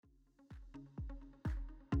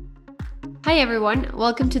Hi everyone,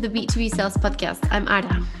 welcome to the B2B Sales Podcast. I'm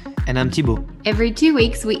Ada. And I'm Thibaut. Every 2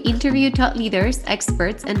 weeks, we interview top leaders,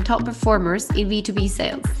 experts, and top performers in B2B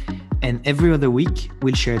sales. And every other week,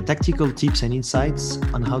 we'll share tactical tips and insights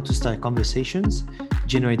on how to start conversations,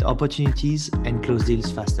 generate opportunities, and close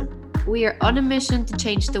deals faster. We are on a mission to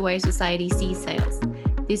change the way society sees sales.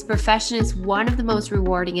 This profession is one of the most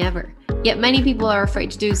rewarding ever. Yet many people are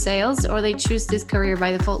afraid to do sales, or they choose this career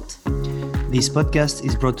by default. This podcast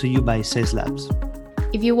is brought to you by Sales Labs.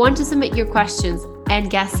 If you want to submit your questions and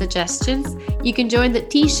guest suggestions, you can join the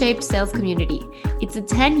T-shaped sales community. It's a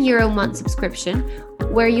 €10 month subscription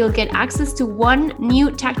where you'll get access to one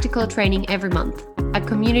new tactical training every month, a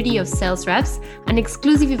community of sales reps, and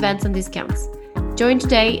exclusive events and discounts. Join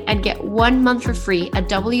today and get 1 month for free at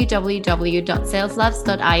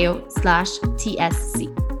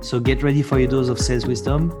www.saleslabs.io/TSC. So get ready for your dose of sales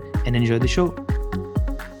wisdom and enjoy the show.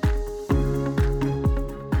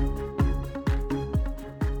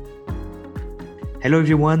 Hello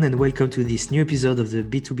everyone and welcome to this new episode of the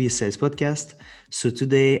B2B Sales Podcast. So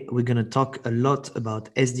today we're going to talk a lot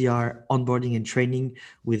about SDR, onboarding and training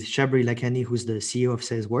with Shabri Lakhani, who's the CEO of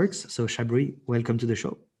SalesWorks. So Shabri, welcome to the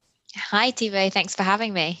show. Hi Thibaut, thanks for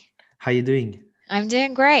having me. How are you doing? I'm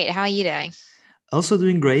doing great. How are you doing? Also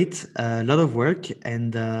doing great, a lot of work,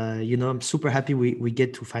 and I'm super happy we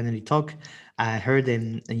get to finally talk. I heard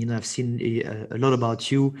and I've seen a lot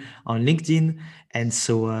about you on LinkedIn, and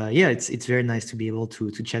so it's very nice to be able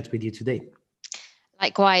to chat with you today.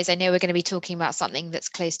 Likewise, I know we're going to be talking about something that's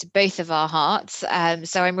close to both of our hearts,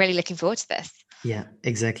 so I'm really looking forward to this. Yeah,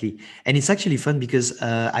 exactly, and it's actually fun because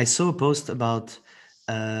I saw a post about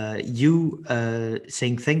you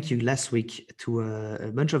saying thank you last week to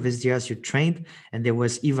a bunch of SDRs you trained, and there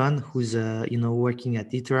was Ivan who's working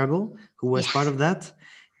at Iterable, who was part of that,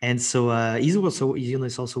 and so he's also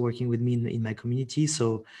is also working with me in my community.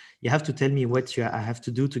 So you have to tell me what I have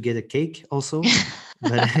to do to get a cake also,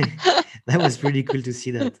 but that was pretty cool to see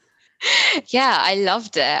that. Yeah, I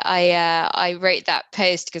loved it. I wrote that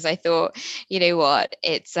post because I thought, you know what,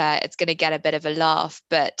 it's going to get a bit of a laugh,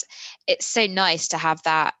 but it's so nice to have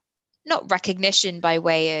that, not recognition by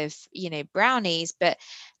way of, brownies, but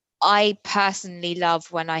I personally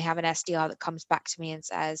love when I have an SDR that comes back to me and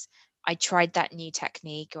says, I tried that new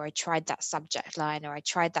technique, or I tried that subject line, or I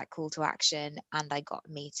tried that call to action and I got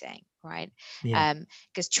a meeting, right? Yeah.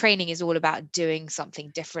 Because training is all about doing something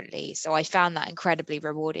differently. So I found that incredibly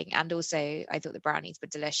rewarding. And also I thought the brownies were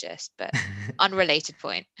delicious, but unrelated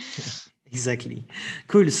point. Exactly.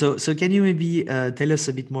 Cool. So can you maybe tell us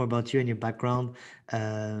a bit more about you and your background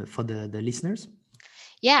for the listeners?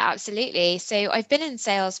 Yeah, absolutely. So I've been in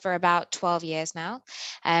sales for about 12 years now.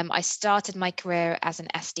 I started my career as an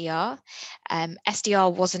SDR.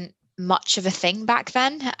 SDR wasn't much of a thing back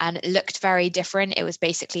then, and it looked very different. It was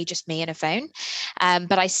basically just me and a phone.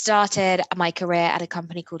 But I started my career at a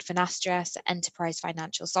company called Finastra, Enterprise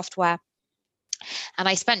Financial Software. And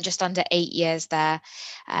I spent just under 8 years there.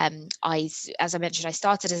 As I mentioned, I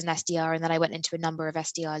started as an SDR, and then I went into a number of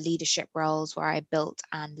SDR leadership roles where I built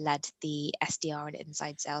and led the SDR and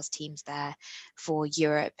inside sales teams there for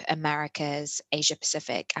Europe, Americas, Asia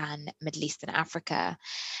Pacific, and Middle East and Africa.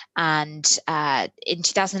 And in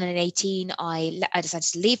 2018, I decided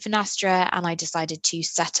to leave Finastra, and I decided to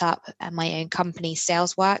set up my own company,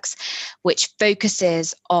 SalesWorks, which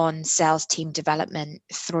focuses on sales team development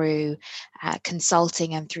through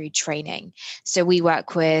consulting and through training. So we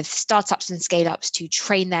work with startups and scale-ups to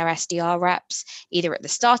train their SDR reps, either at the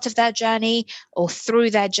start of their journey or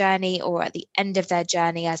through their journey or at the end of their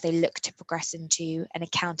journey as they look to progress into an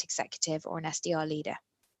account executive or an SDR leader.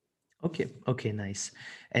 Okay, nice.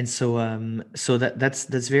 And so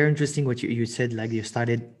that's very interesting what you said, like you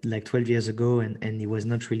started like 12 years ago and it was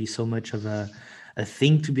not really so much of a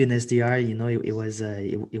thing to be an SDR, it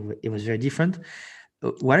was very different.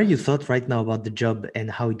 What are your thoughts right now about the job and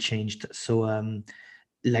how it changed? So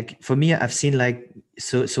like for me, I've seen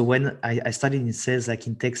so when I started in sales, like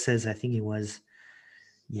in tech sales, I think it was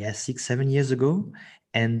 6-7 years ago.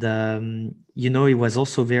 And it was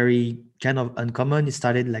also very kind of uncommon. It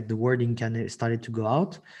started like the wording kind of started to go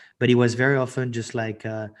out, but it was very often just like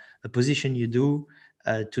a position you do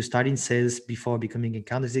to start in sales before becoming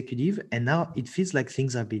account executive. And now it feels like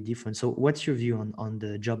things are a bit different. So what's your view on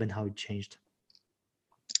the job and how it changed?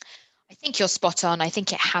 I think you're spot on. I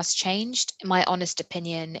think it has changed. My honest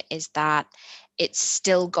opinion is that it's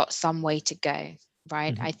still got some way to go,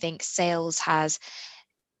 right? Mm-hmm. I think sales has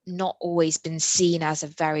not always been seen as a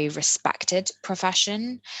very respected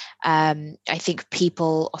profession. I think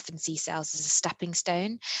people often see sales as a stepping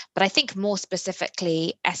stone, but I think more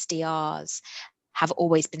specifically SDRs have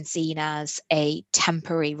always been seen as a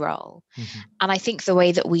temporary role. Mm-hmm. And I think the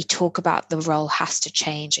way that we talk about the role has to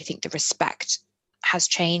change. I think the respect has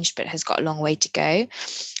changed, but has got a long way to go.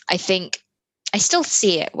 I think I still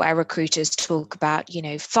see it where recruiters talk about,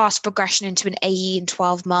 fast progression into an AE in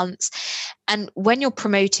 12 months. And when you're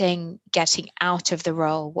promoting getting out of the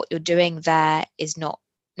role, what you're doing there is not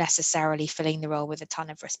necessarily filling the role with a ton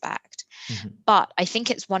of respect. Mm-hmm. But I think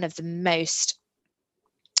it's one of the most,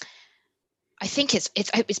 I think it's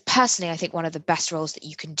personally, I think one of the best roles that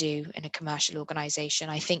you can do in a commercial organization.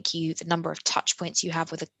 I think the number of touch points you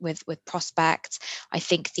have with prospects, I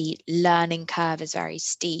think the learning curve is very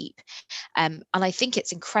steep. And I think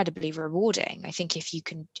it's incredibly rewarding. I think if you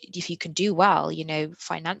can do well,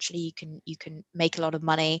 financially you can make a lot of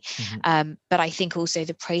money. Mm-hmm. But I think also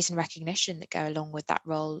the praise and recognition that go along with that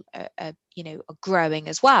role are growing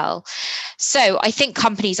as well. So I think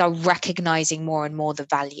companies are recognizing more and more the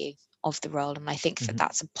value of the role, and I think that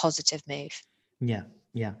that's a positive move. Yeah.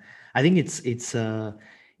 I think it's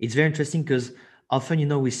very interesting because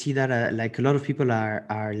often we see that like a lot of people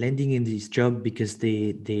are landing in this job because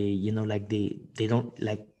they like they don't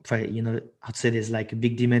like for I'd say there's like a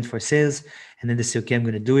big demand for sales, and then they say, okay, I'm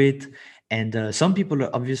going to do it. And some people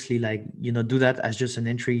are obviously like do that as just an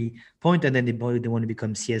entry point, and then they want to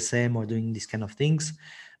become CSM or doing these kind of things.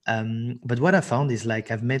 But what I found is like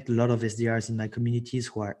I've met a lot of SDRs in my communities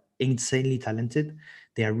who are insanely talented.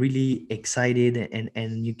 They are really excited,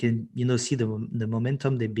 and you can see the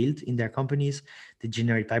momentum they build in their companies. They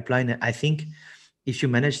generate pipeline. And I think if you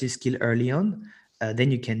manage this skill early on,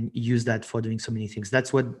 then you can use that for doing so many things.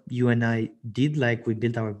 That's what you and I did. Like we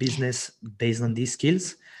built our business based on these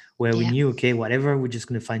skills, where we knew, okay, whatever, we're just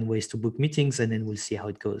going to find ways to book meetings, and then we'll see how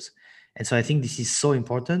it goes. And so I think this is so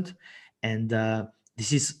important. And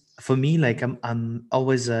this is, for me, like I'm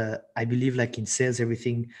always I believe like in sales,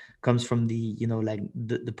 everything comes from the like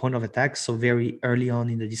the point of attack. So very early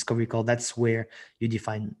on in the discovery call, that's where you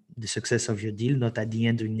define the success of your deal, not at the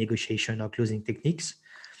end doing negotiation or closing techniques.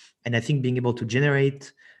 And I think being able to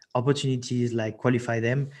generate opportunities, like qualify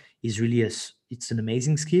them, is really it's an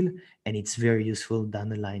amazing skill, and it's very useful down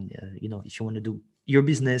the line, if you want to do your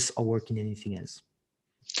business or work in anything else.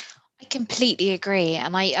 I completely agree.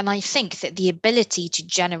 And I think that the ability to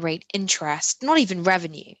generate interest, not even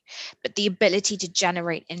revenue, but the ability to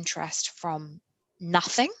generate interest from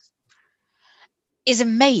nothing is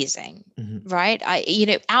amazing, right?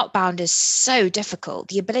 Outbound is so difficult.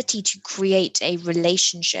 The ability to create a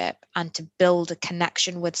relationship and to build a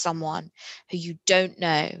connection with someone who you don't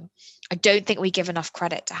know, I don't think we give enough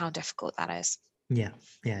credit to how difficult that is. Yeah,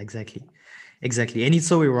 exactly. And it's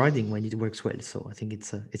so rewarding when it works well. So I think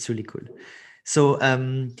it's really cool. So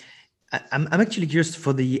I'm actually curious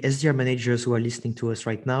for the SDR managers who are listening to us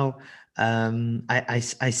right now. I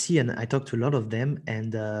see, and I talk to a lot of them,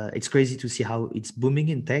 and it's crazy to see how it's booming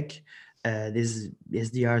in tech. There's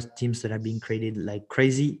SDR teams that are being created like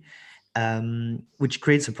crazy, which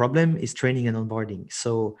creates a problem is training and onboarding.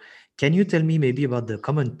 So can you tell me maybe about the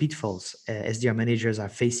common pitfalls SDR managers are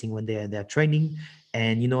facing when they're training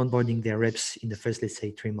and onboarding their reps in the first, let's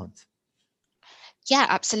say, 3 months? Yeah,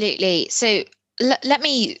 absolutely. So let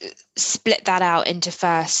me split that out into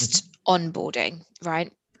first onboarding,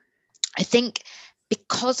 right? I think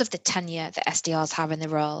because of the tenure that SDRs have in the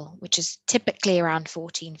role, which is typically around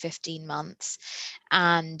 14, 15 months,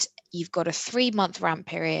 and you've got a 3-month ramp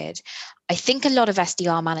period, I think a lot of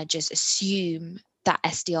SDR managers assume that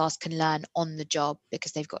SDRs can learn on the job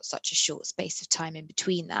because they've got such a short space of time in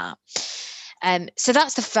between that. So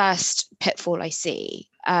that's the first pitfall I see.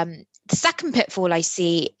 The second pitfall I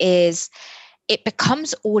see is it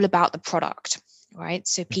becomes all about the product, right?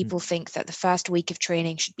 So people think that the first week of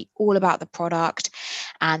training should be all about the product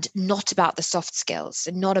and not about the soft skills,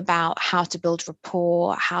 and not about how to build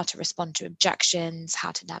rapport, how to respond to objections,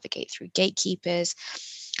 how to navigate through gatekeepers.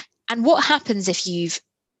 And what happens if you've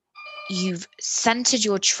centered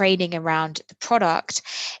your training around the product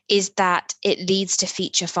is that it leads to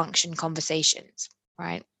feature function conversations,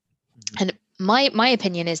 right? And my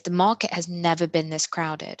opinion is the market has never been this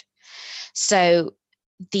crowded. So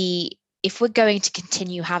if we're going to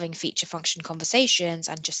continue having feature function conversations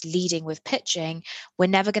and just leading with pitching, we're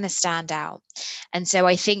never going to stand out. And so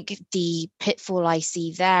I think the pitfall I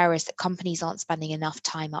see there is that companies aren't spending enough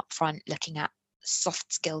time up front looking at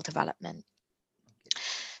soft skill development.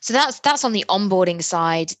 So that's on the onboarding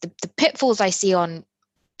side. The pitfalls I see on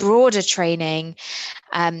broader training,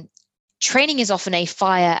 training is often a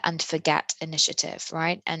fire and forget initiative,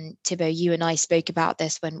 right? And Thibaut, you and I spoke about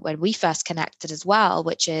this when we first connected as well,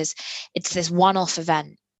 which is it's this one-off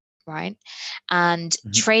event. right? And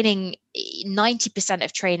Mhm. training, 90%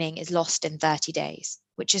 of training is lost in 30 days,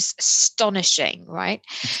 which is astonishing, right?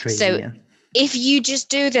 It's crazy, So yeah. if you just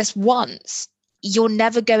do this once, you're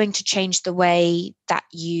never going to change the way that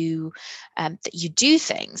you do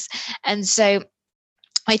things. And so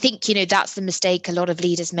I think, that's the mistake a lot of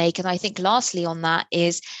leaders make. And I think lastly on that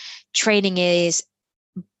is training is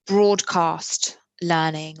broadcast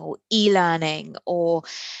learning or e-learning, or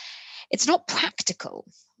it's not practical,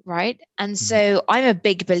 right? And so I'm a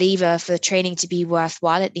big believer for training to be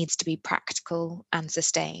worthwhile, it needs to be practical and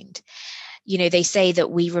sustained. They say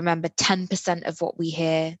that we remember 10% of what we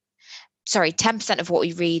hear, 10% of what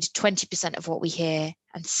we read, 20% of what we hear,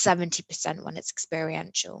 and 70% when it's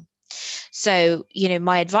experiential. So,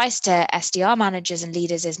 my advice to SDR managers and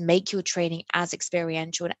leaders is make your training as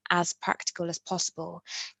experiential and as practical as possible,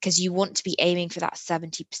 because you want to be aiming for that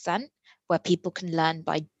 70% where people can learn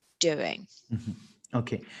by doing. Mhm.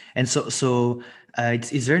 Okay. And so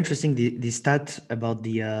it's very interesting, the stat about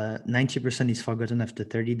the 90% is forgotten after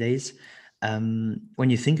 30 days. When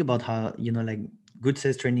you think about how, like good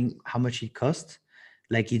sales training, how much it costs,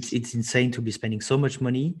 like it's insane to be spending so much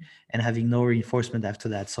money and having no reinforcement after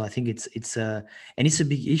that. So I think it's and it's a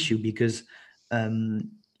big issue because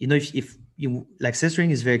if you like, sales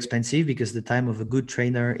training is very expensive because the time of a good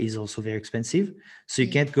trainer is also very expensive. So you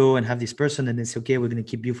can't go and have this person and then say, okay, we're going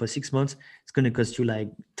to keep you for 6 months. It's going to cost you like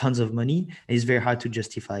tons of money, and it's very hard to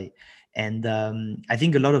justify. And I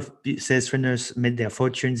think a lot of sales trainers made their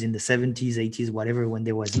fortunes in the 70s, 80s, whatever, when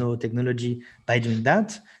there was no technology, by doing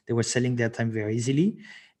that. They were selling their time very easily.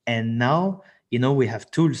 And now, we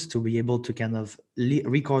have tools to be able to kind of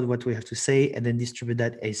record what we have to say and then distribute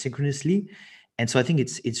that asynchronously. And so I think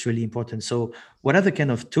it's really important. So what are the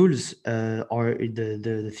kind of tools or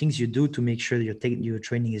the things you do to make sure your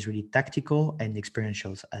training is really tactical and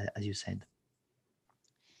experiential, as you said?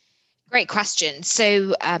 Great question.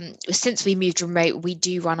 So since we moved remote, we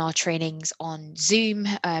do run our trainings on Zoom.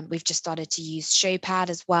 We've just started to use Showpad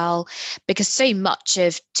as well, because so much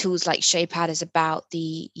of tools like Showpad is about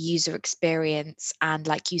the user experience and,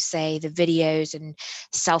 like you say, the videos and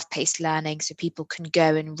self-paced learning, so people can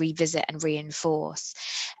go and revisit and reinforce.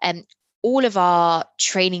 And all of our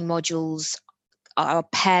training modules are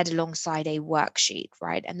paired alongside a worksheet,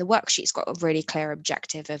 right? And the worksheet's got a really clear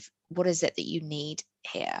objective of what is it that you need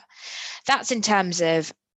here. That's in terms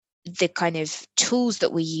of the kind of tools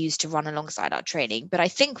that we use to run alongside our training. But I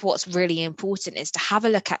think what's really important is to have a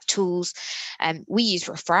look at tools. We use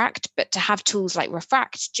Refract, but to have tools like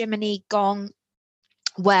Refract, Jiminy, Gong,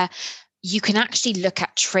 where you can actually look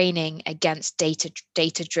at training against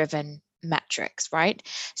data-driven metrics, right?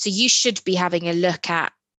 So you should be having a look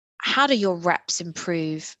at, how do your reps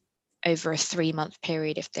improve over a 3-month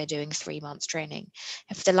period if they're doing 3 months training?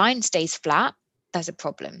 If the line stays flat, there's a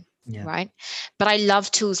problem. Yeah. Right. But I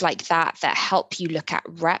love tools like that help you look at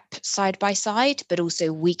rep side by side, but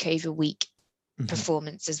also week over week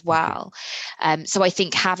performance as well. Okay. So I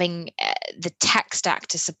think having the tech stack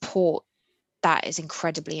to support that is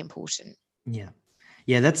incredibly important.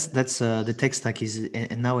 Yeah, that's the tech stack is,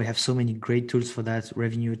 and now we have so many great tools for that.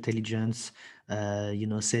 Revenue intelligence,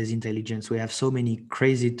 sales intelligence. We have so many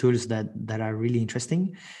crazy tools that are really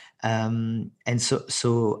interesting. And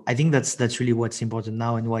so I think that's really what's important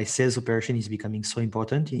now, and why sales operation is becoming so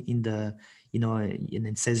important in the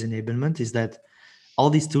in sales enablement, is that all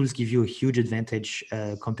these tools give you a huge advantage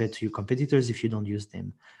compared to your competitors if you don't use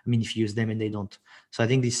them. I mean, if you use them and they don't. So I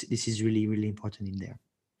think this is really, really important in there.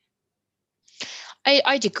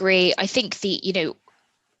 I'd agree. I think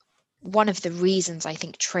one of the reasons I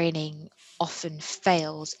think training often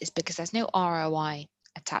fails is because there's no ROI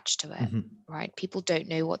attached to it, right? People don't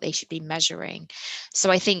know what they should be measuring.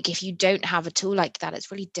 So I think if you don't have a tool like that,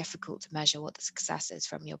 it's really difficult to measure what the success is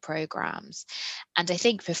from your programs. And I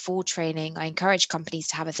think before training, I encourage companies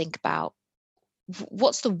to have a think about,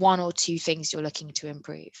 what's the 1 or 2 things you're looking to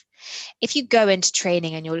improve? If you go into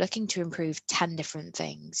training and you're looking to improve 10 different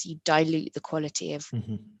things, you dilute the quality of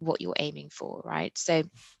what you're aiming for, right? So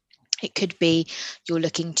it could be you're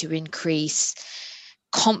looking to increase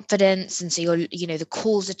confidence, and so the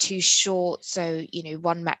calls are too short. So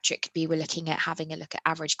one metric could be, we're looking at having a look at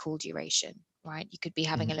average call duration, right? You could be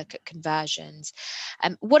having a look at conversions,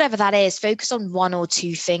 whatever that is. Focus on 1 or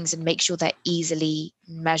 2 things and make sure they're easily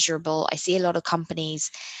measurable. I see a lot of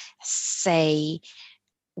companies say,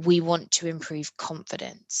 we want to improve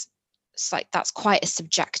confidence. It's like, that's quite a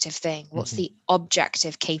subjective thing. What's the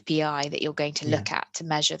objective KPI that you're going to look at to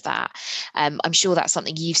measure that? I'm sure that's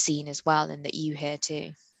something you've seen as well and that you hear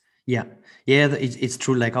too. Yeah, yeah, it's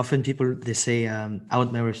true. Like often people they say, I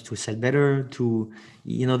want my reps to sell better. To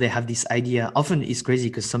they have this idea. Often it's crazy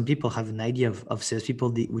because some people have an idea of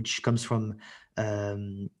salespeople which comes from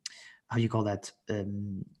um, how you call that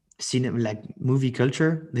cinema, like movie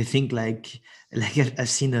culture. They think like I've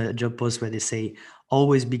seen a job post where they say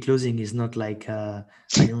always be closing is not like I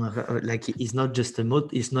don't know, like it's not just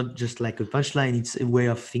it's not just like a punchline. It's a way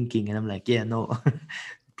of thinking, and I'm like, yeah, no.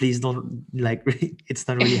 Please don't like it's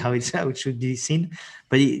not really how it should be seen,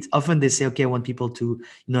 but it's often they say, okay, I want people to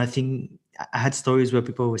I think I had stories where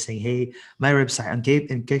people were saying, hey, my reps are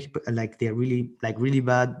incapable, like they're really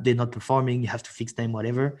bad, they're not performing, you have to fix them,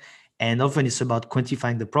 whatever. And often it's about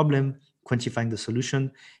quantifying the problem, quantifying the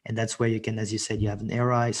solution, and that's where you can, as you said, you have an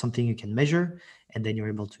ROI, something you can measure, and then you're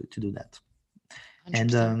able to do that. 100%.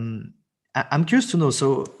 And I'm curious to know,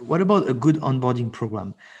 so what about a good onboarding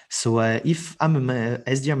program? So if I'm a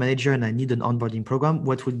SDR manager and I need an onboarding program,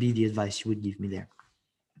 what would be the advice you would give me there?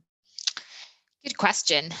 Good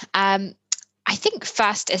question. I think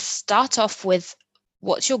first is start off with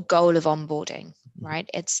what's your goal of onboarding, right?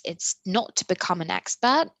 It's not to become an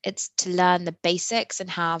expert, it's to learn the basics and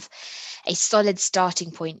have a solid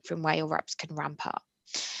starting point from where your reps can ramp up.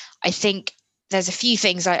 I think there's a few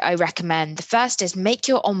things I recommend. The first is make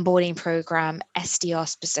your onboarding program SDR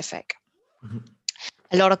specific.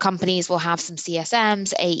 A lot of companies will have some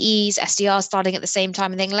CSMs, AEs, SDRs starting at the same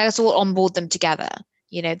time and think, let's all onboard them together.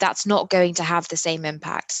 That's not going to have the same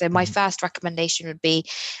impact. So my first recommendation would be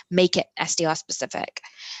make it SDR specific.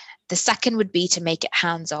 The second would be to make it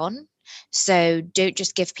hands-on. So don't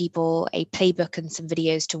just give people a playbook and some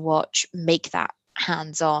videos to watch, make that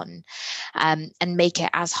hands-on, and make it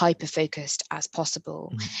as hyper-focused as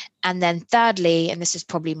possible. And then thirdly, and this is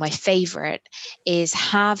probably my favorite, is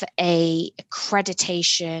have a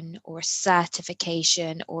accreditation or a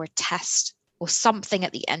certification or a test or something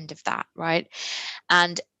at the end of that, right?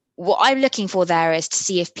 And what I'm looking for there is to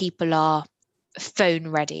see if people are phone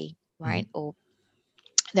ready, right? Or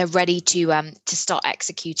they're ready to start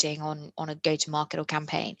executing on a go-to-market or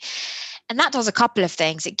campaign. And that does a couple of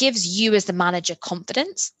things. It gives you as the manager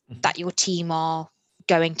confidence that your team are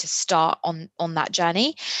going to start on that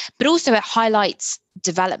journey, but also it highlights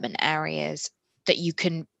development areas that you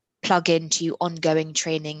can plug into ongoing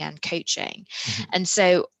training and coaching. And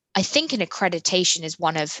so I think an accreditation is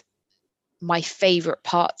one of my favorite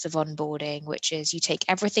parts of onboarding, which is you take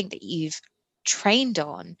everything that you've trained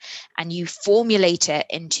on and you formulate it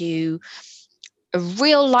into a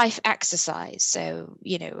real life exercise. So,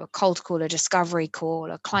 a cold call, a discovery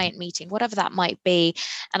call, a client meeting, whatever that might be.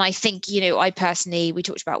 And I think, I personally, we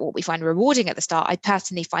talked about what we find rewarding at the start. I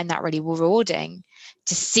personally find that really rewarding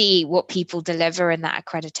to see what people deliver in that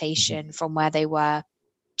accreditation from where they were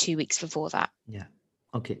 2 weeks before that. Yeah.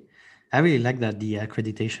 Okay. I really like that, the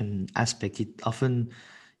accreditation aspect. It often,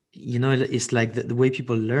 it's like the way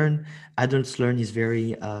people learn, adults learn is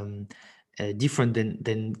very different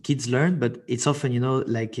than kids learn, but it's often,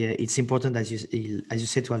 it's important, as you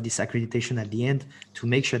said, to have this accreditation at the end to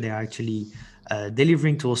make sure they're actually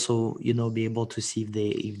delivering, to also, be able to see if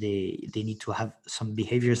they need to have some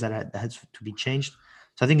behaviors that has to be changed.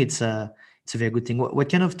 So I think it's a very good thing. What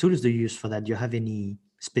kind of tools do you use for that? Do you have any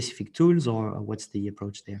specific tools, or what's the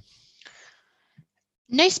approach there?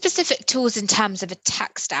 No specific tools in terms of a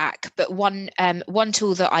tech stack, but one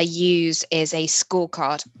tool that I use is a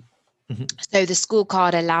scorecard. So the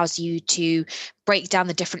scorecard allows you to break down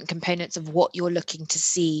the different components of what you're looking to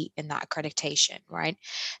see in that accreditation, right?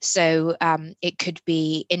 So it could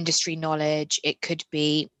be industry knowledge, it could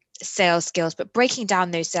be sales skills, but breaking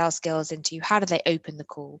down those sales skills into how did they open the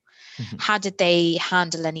call? How did they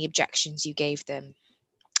handle any objections you gave them?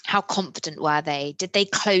 How confident were they? Did they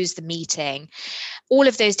close the meeting? All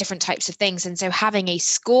of those different types of things. And so having a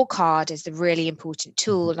scorecard is the really important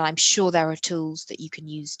tool. And I'm sure there are tools that you can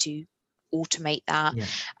use to automate that.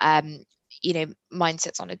 Yeah. Mine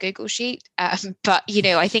sits on a Google sheet. But,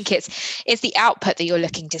 I think it's the output that you're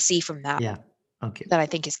looking to see from that. Yeah. Okay. That I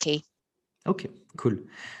think is key. Okay, cool.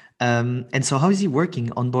 And so how is he working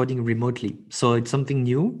onboarding remotely? So it's something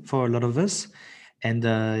new for a lot of us. And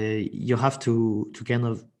you have to kind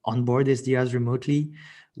of onboard SDRs remotely,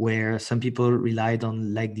 where some people relied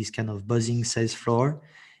on like this kind of buzzing sales floor.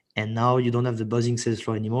 And now you don't have the buzzing sales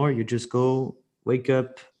floor anymore. You just go, wake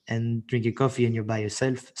up and drink a coffee and you're by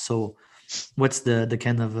yourself. So what's the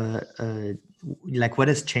kind of, like what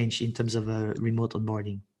has changed in terms of remote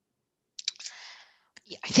onboarding?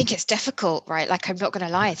 I think it's difficult, right? Like, I'm not going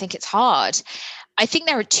to lie. I think it's hard. I think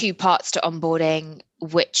there are two parts to onboarding,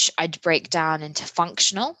 which I'd break down into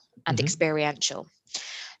functional and experiential.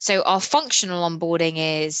 So our functional onboarding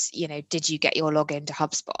is, did you get your login to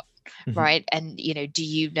HubSpot? right? And, do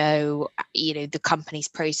you know, the company's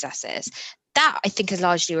processes? That I think has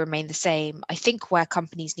largely remained the same. I think where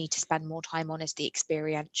companies need to spend more time on is the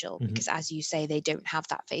experiential, because as you say, they don't have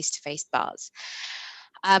that face-to-face buzz.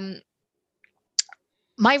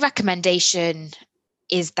 My recommendation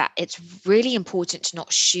is that it's really important to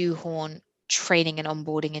not shoehorn training and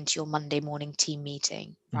onboarding into your Monday morning team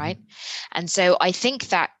meeting, right? And so I think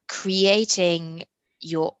that creating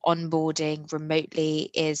your onboarding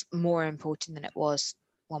remotely is more important than it was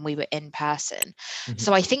when we were in person.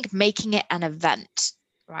 So I think making it an event,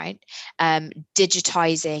 right?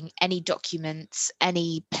 Digitizing any documents,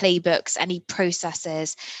 any playbooks, any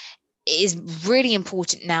processes is really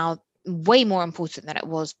important now, way more important than it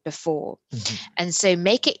was before. And so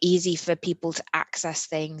make it easy for people to access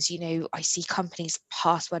things. I see companies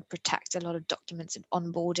password protect a lot of documents and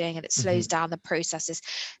onboarding, and it slows down the processes.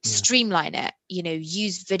 Streamline it,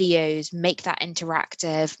 use videos, make that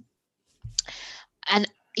interactive. And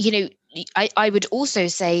I would also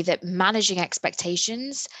say that managing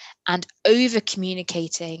expectations and over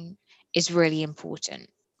communicating is really important,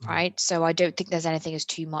 right? So I don't think there's anything as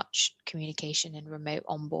too much communication in remote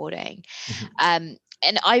onboarding. And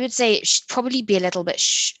I would say it should probably be a little bit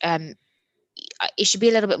it should be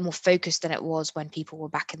a little bit more focused than it was when people were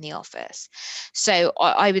back in the office. So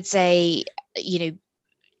I would say,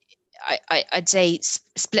 I'd say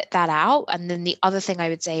split that out. And then the other thing I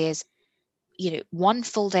would say is, one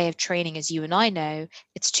full day of training, as you and I know,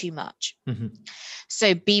 it's too much.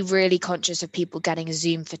 So be really conscious of people getting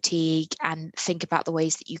Zoom fatigue, and think about the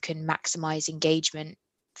ways that you can maximize engagement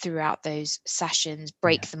throughout those sessions,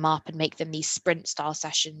 break them up and make them these sprint style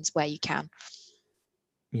sessions where you can.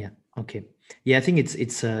 Yeah. Okay. Yeah, I think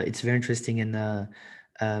it's very interesting. And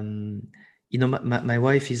my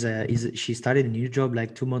wife is she started a new job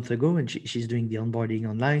like 2 months ago, and she's doing the onboarding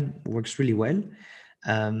online, works really well.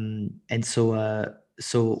 And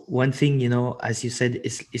so one thing, as you said,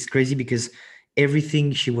 is crazy, because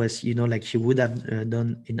everything she was, like she would have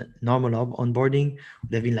done in a normal onboarding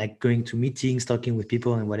would have been like going to meetings, talking with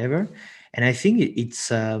people and whatever. And I think it's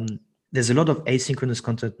there's a lot of asynchronous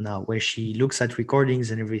content now where she looks at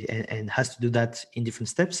recordings and has to do that in different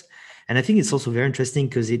steps. And I think it's also very interesting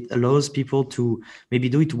because it allows people to maybe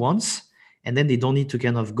do it once, and then they don't need to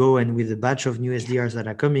kind of go and with a batch of new SDRs that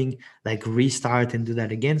are coming, like restart and do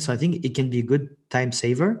that again. So I think it can be a good time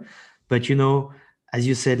saver. But, as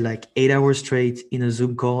you said, like 8 hours straight in a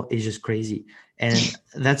Zoom call is just crazy. And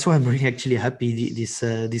that's why I'm really actually happy this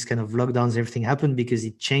kind of lockdowns, everything happened, because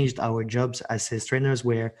it changed our jobs as sales trainers,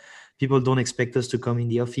 where people don't expect us to come in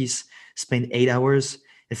the office, spend 8 hours.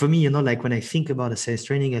 And for me, like when I think about a sales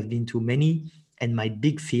training, I've been to many, and my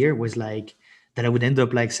big fear was like that I would end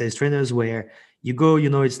up like sales trainers where you go,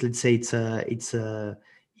 it's, let's say it's a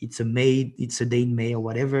day in May or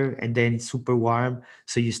whatever, and then it's super warm.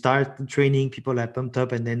 So you start the training, people are pumped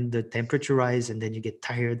up, and then the temperature rise, and then you get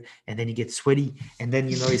tired, and then you get sweaty. And then,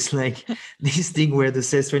 it's like this thing where the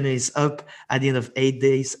sales trainer is up at the end of 8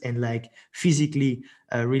 days and like physically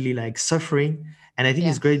really like suffering. And I think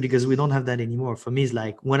it's great because we don't have that anymore. For me, it's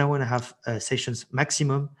like when I want to have sessions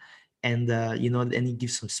maximum, and and it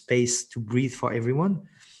gives some space to breathe for everyone.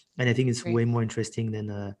 And I think it's way more interesting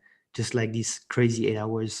than just like these crazy 8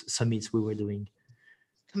 hours summits we were doing.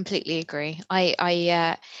 Completely agree.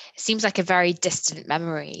 It seems like a very distant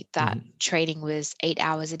memory that training was 8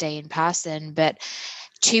 hours a day in person, but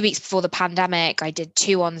 2 weeks before the pandemic, I did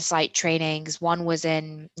 2 on-site trainings. One was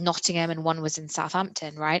in Nottingham and one was in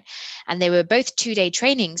Southampton, right? And they were both 2-day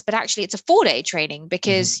trainings, but actually it's a 4-day training,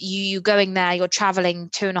 because you going there, you're traveling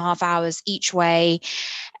 2.5 hours each way.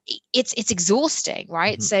 It's exhausting,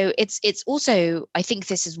 right? So it's also, I think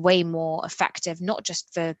this is way more effective, not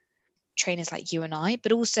just for trainers like you and I,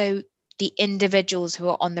 but also the individuals who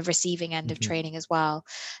are on the receiving end of training as well.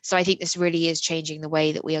 So I think this really is changing the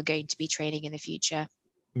way that we are going to be training in the future.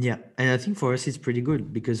 Yeah, and I think for us it's pretty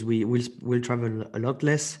good because we'll travel a lot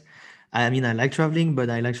less. I mean, I like traveling, but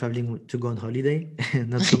I like traveling to go on holiday,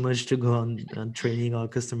 not so much to go on training or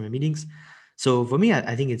customer meetings. So for me,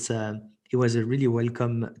 I think it was a really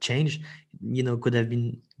welcome change. Could have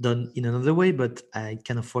been done in another way, but it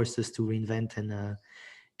kind of forced us to reinvent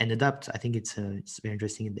and adapt. I think it's very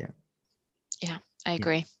interesting in there. Yeah, I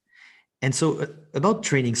agree. And so about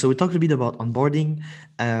training, so we talked a bit about onboarding,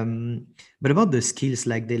 but about the skills,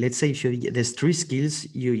 like let's say there's 3 skills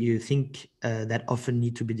you think that often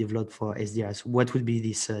need to be developed for SDRs. What would be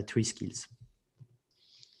these 3 skills?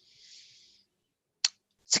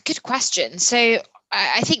 It's a good question. So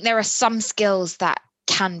I think there are some skills that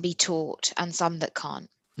can be taught and some that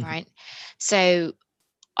can't, right? So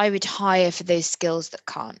I would hire for those skills that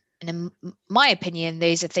can't. And in my opinion,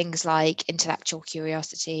 those are things like intellectual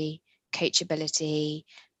curiosity, coachability,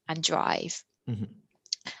 and drive.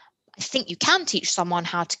 I think you can teach someone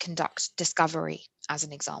how to conduct discovery, as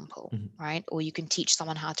an example, right? Or you can teach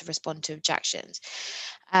someone how to respond to objections.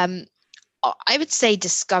 I would say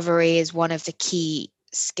discovery is one of the key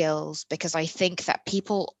skills, because I think that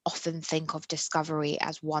people often think of discovery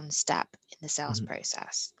as one step in the sales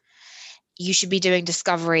process. You should be doing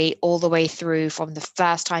discovery all the way through, from the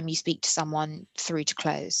first time you speak to someone through to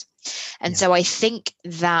close. And so I think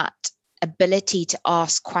that ability to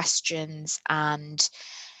ask questions and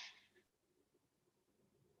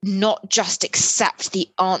not just accept the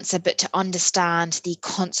answer, but to understand the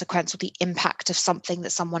consequence or the impact of something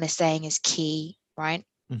that someone is saying is key, right?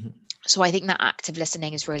 So I think that active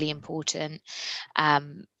listening is really important.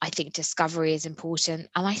 I think discovery is important.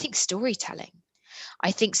 And I think storytelling.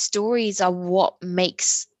 I think stories are what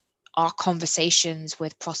makes our conversations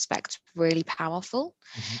with prospects really powerful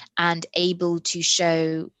and able to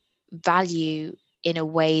show value in a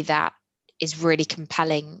way that is really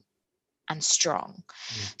compelling and strong.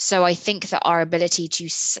 So I think that our ability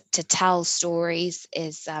to tell stories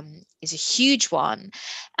is a huge one.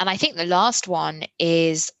 And I think the last one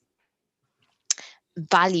is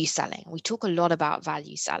value selling. We talk a lot about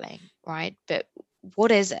value selling, right? But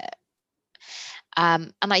what is it?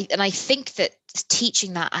 And I think that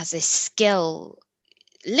teaching that as a skill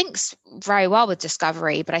links very well with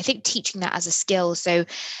discovery, but I think teaching that as a skill, so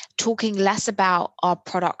talking less about our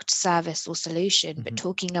product, service, or solution, but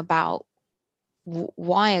talking about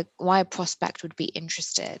why a prospect would be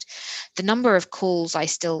interested. The number of calls I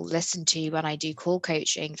still listen to when I do call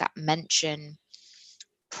coaching that mention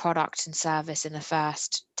product and service in the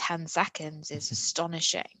first 10 seconds is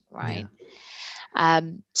astonishing, right?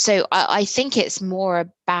 So I think it's more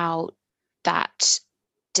about that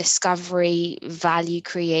discovery, value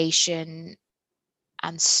creation,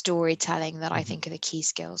 and storytelling that I think are the key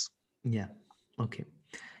skills. Yeah. Okay.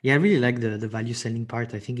 Yeah, I really like the value selling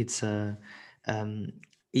part. I think it's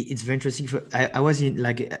it's very interesting. I was in,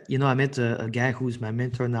 like, I met a guy who's my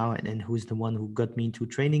mentor now, and who's the one who got me into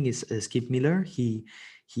training, is Skip Miller. He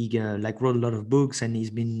like wrote a lot of books, and he's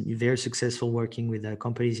been very successful working with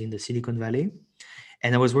companies in the Silicon Valley.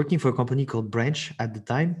 And I was working for a company called Branch at the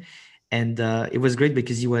time, and it was great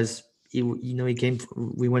because he came.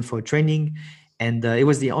 We went for a training, and it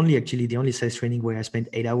was the only sales training where I spent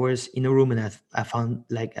 8 hours in a room, and I found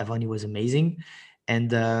it was amazing.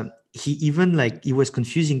 And he even, he was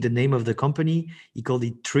confusing the name of the company. He called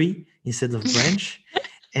it Tree instead of Branch.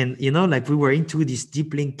 And we were into this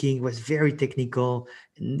deep linking. It was very technical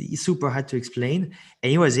and super hard to explain. And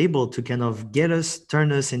he was able to kind of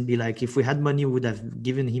turn us and be like, if we had money, we would have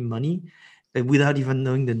given him money, without even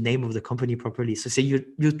knowing the name of the company properly. So say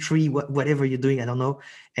you Tree, whatever you're doing, I don't know.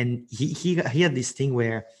 And he had this thing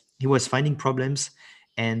where he was finding problems,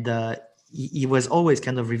 and he was always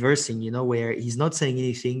kind of reversing, where he's not saying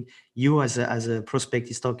anything. You as a prospect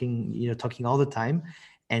is talking all the time,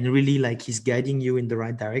 and really he's guiding you in the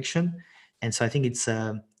right direction. And so I think it's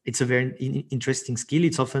a very interesting skill.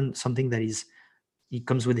 It's often something that it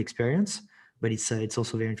comes with experience, but it's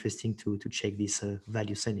also very interesting to check this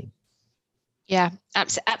value selling. Yeah,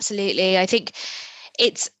 absolutely. I think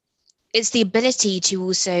it's the ability to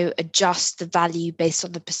also adjust the value based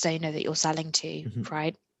on the persona that you're selling to,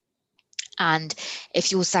 right? And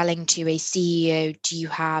if you're selling to a CEO, do you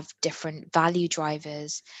have different value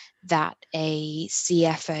drivers that a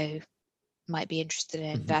CFO might be interested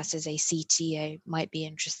in versus a CTO might be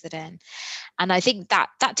interested in? And I think that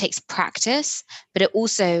takes practice, but it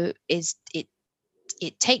also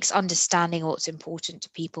it takes understanding what's important to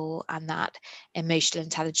people, and that emotional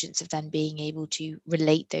intelligence of then being able to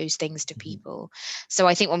relate those things to people. So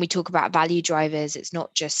I think when we talk about value drivers, it's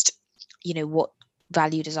not just, what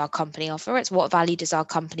value does our company offer? It's what value does our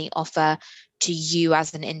company offer to you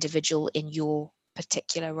as an individual in your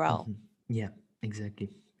particular role. Yeah, exactly.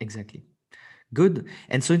 Good.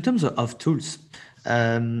 And so in terms of tools,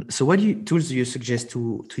 so what tools do you suggest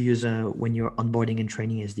to use when you're onboarding and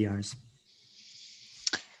training SDRs?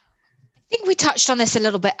 I think we touched on this a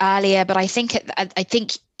little bit earlier, but I think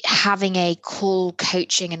having a call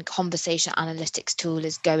coaching and conversation analytics tool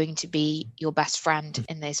is going to be your best friend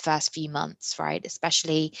in those first few months, right?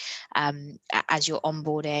 Especially as you're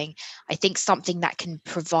onboarding. I think something that can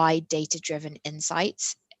provide data-driven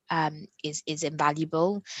insights is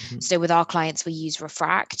invaluable. So with our clients, we use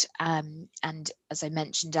Refract, and as I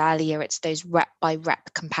mentioned earlier, it's those rep by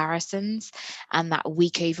rep comparisons and that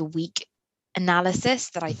week over week analysis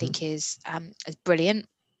that I think is brilliant.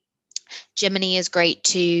 Gemini is great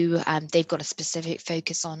too. They've got a specific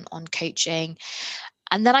focus on coaching.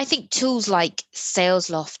 And then I think tools like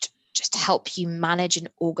SalesLoft just help you manage and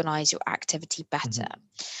organize your activity better.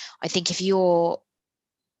 I think if you're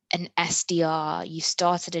an SDR, you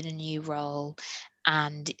started in a new role,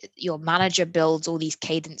 and your manager builds all these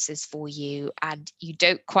cadences for you and you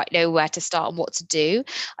don't quite know where to start and what to do,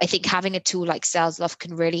 I think having a tool like SalesLoft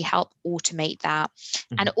can really help automate that,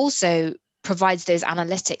 and also provides those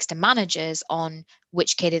analytics to managers on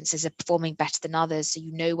which cadences are performing better than others, so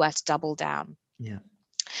you know where to double down. Yeah.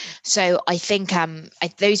 So I think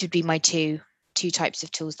those would be my two types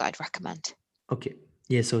of tools that I'd recommend. Okay.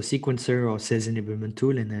 Yeah, so sequencer or sales enablement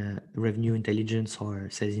tool, and a revenue intelligence or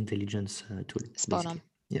sales intelligence tool. Spot basically. on.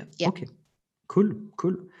 Yeah. Yeah. Okay. Cool.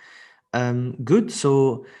 Good.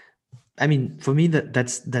 So, I mean, for me,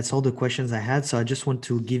 that's all the questions I had. So I just want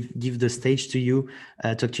to give the stage to you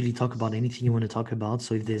to actually talk about anything you want to talk about.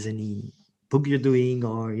 So if there's any book you're doing,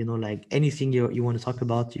 or like anything you want to talk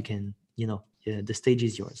about, you can. The stage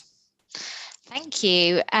is yours. Thank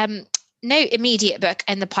you. No immediate book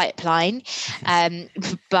in the pipeline, Yes.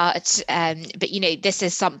 but this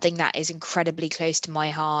is something that is incredibly close to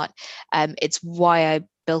my heart. It's why I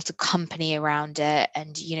built a company around it,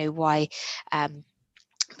 and why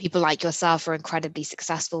people like yourself are incredibly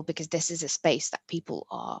successful, because this is a space that people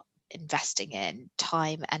are investing in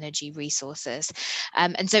time, energy, resources.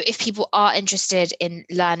 And so if people are interested in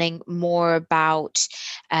learning more about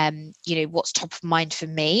what's top of mind for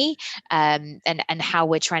me, and how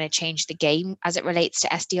we're trying to change the game as it relates to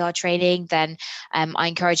SDR training, then I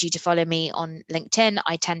encourage you to follow me on LinkedIn.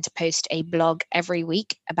 I tend to post a blog every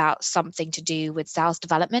week about something to do with sales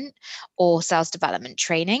development or sales development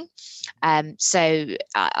training. So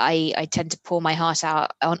I tend to pour my heart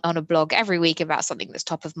out on a blog every week about something that's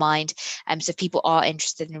top of mind. So if people are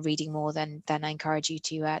interested in reading more, then I encourage you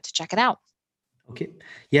to check it out. Okay.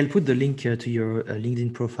 Yeah, I'll put the link to your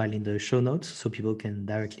LinkedIn profile in the show notes so people can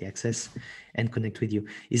directly access and connect with you.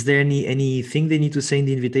 Is there anything they need to say in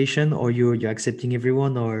the invitation, or you're accepting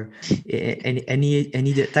everyone, or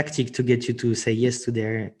any tactic to get you to say yes to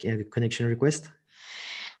their connection request?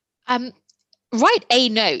 Write a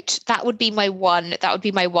note. That would be my one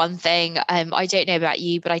thing. I don't know about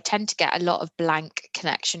you, but I tend to get a lot of blank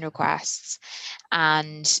connection requests,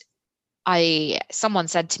 and someone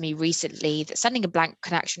said to me recently that sending a blank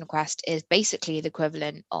connection request is basically the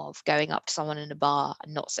equivalent of going up to someone in a bar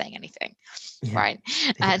and not saying anything. Yeah. Right.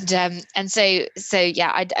 Yeah. And so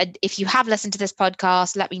yeah, if you have listened to this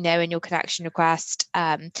podcast, let me know in your connection request.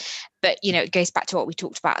 But it goes back to what we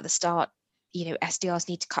talked about at the start. SDRs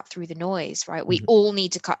need to cut through the noise, right? We all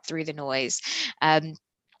need to cut through the noise. And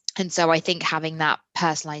so I think having that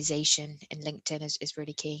personalization in LinkedIn is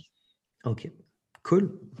really key. Okay, cool.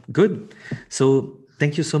 Good. So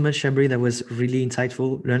thank you so much, Shabri. That was really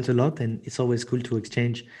insightful, learned a lot, and it's always cool to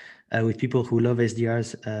exchange with people who love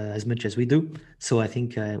SDRs as much as we do. So I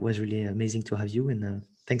think it was really amazing to have you, and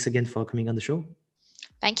thanks again for coming on the show.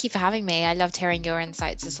 Thank you for having me. I loved hearing your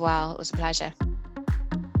insights as well. It was a pleasure.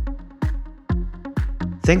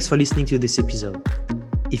 Thanks for listening to this episode.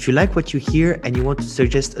 If you like what you hear and you want to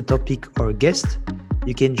suggest a topic or a guest,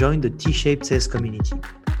 you can join the T-shaped sales community.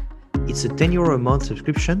 It's a €10 a month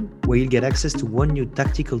subscription where you'll get access to one new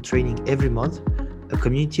tactical training every month, a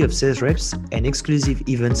community of sales reps, and exclusive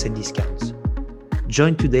events and discounts.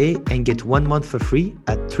 Join today and get 1 month for free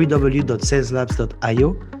at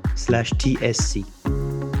www.saleslabs.io/TSC.